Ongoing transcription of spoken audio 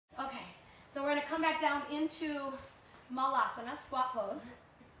So we're going to come back down into Malasana, squat pose.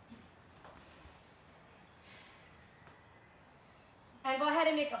 And go ahead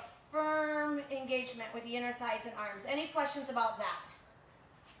and make a firm engagement with the inner thighs and arms. Any questions about that?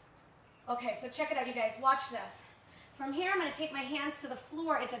 Okay, so check it out, you guys. Watch this. From here, I'm going to take my hands to the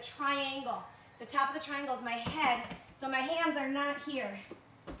floor. It's a triangle. The top of the triangle is my head, so my hands are not here.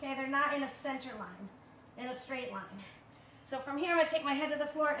 Okay, they're not in a center line, in a straight line. So from here, I'm going to take my head to the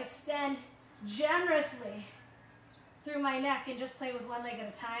floor, extend generously through my neck, and just play with one leg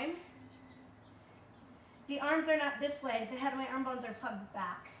at a time. The arms are not this way. The head of my arm bones are plugged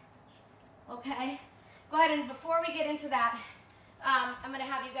back. Okay? Go ahead, and before we get into that, I'm going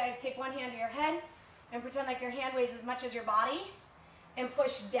to have you guys take one hand to your head and pretend like your hand weighs as much as your body and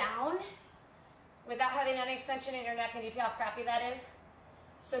push down without having any extension in your neck. And you feel how crappy that is?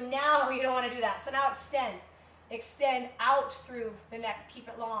 So now you don't want to do that. So now extend. Extend out through the neck. Keep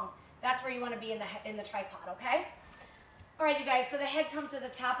it long. That's where you want to be in the tripod, okay? All right, you guys, so the head comes to the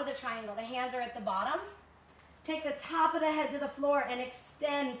top of the triangle. The hands are at the bottom. Take the top of the head to the floor and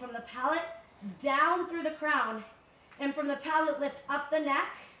extend from the palate down through the crown. And from the palate, lift up the neck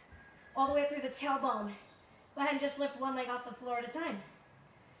all the way through the tailbone. Go ahead and just lift one leg off the floor at a time.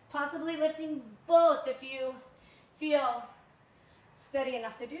 Possibly lifting both if you feel steady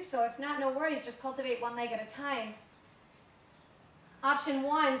enough to do so. If not, no worries. Just cultivate one leg at a time. Option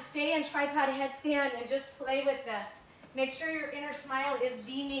one, stay in tripod headstand and just play with this. Make sure your inner smile is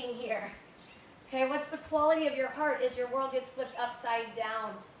beaming here. Okay, what's the quality of your heart as your world gets flipped upside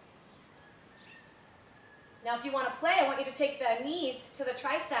down? Now, if you want to play, I want you to take the knees to the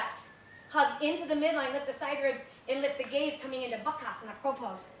triceps, hug into the midline, lift the side ribs, and lift the gaze coming into Bakasana, crow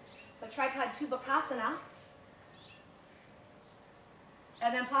pose. So tripod to Bakasana.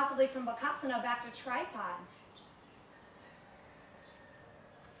 And then possibly from Bakasana back to tripod.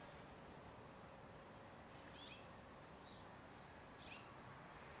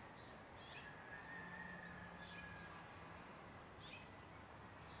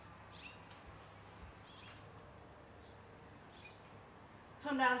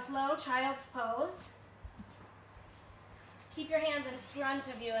 Come down slow, child's pose. Keep your hands in front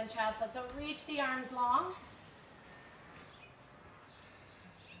of you in child's pose. So reach the arms long.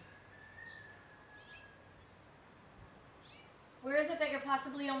 Where is it that you're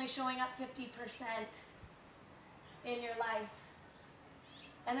possibly only showing up 50% in your life?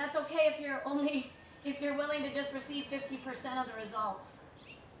 And that's okay if you're willing to just receive 50% of the results.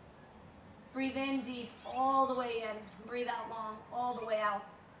 Breathe in deep, all the way in. Breathe out long, all the way out.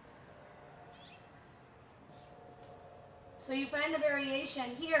 So you find the variation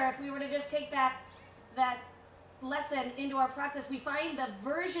here. If we were to just take that lesson into our practice, we find the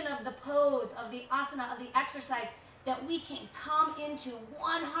version of the pose, of the asana, of the exercise that we can come into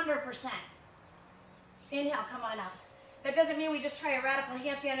 100%. Inhale, come on up. That doesn't mean we just try a radical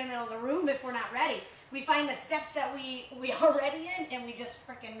handstand in the middle of the room if we're not ready. We find the steps that we are ready in, and we just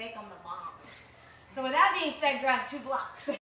freaking make them the bomb. So with that being said, grab 2 blocks.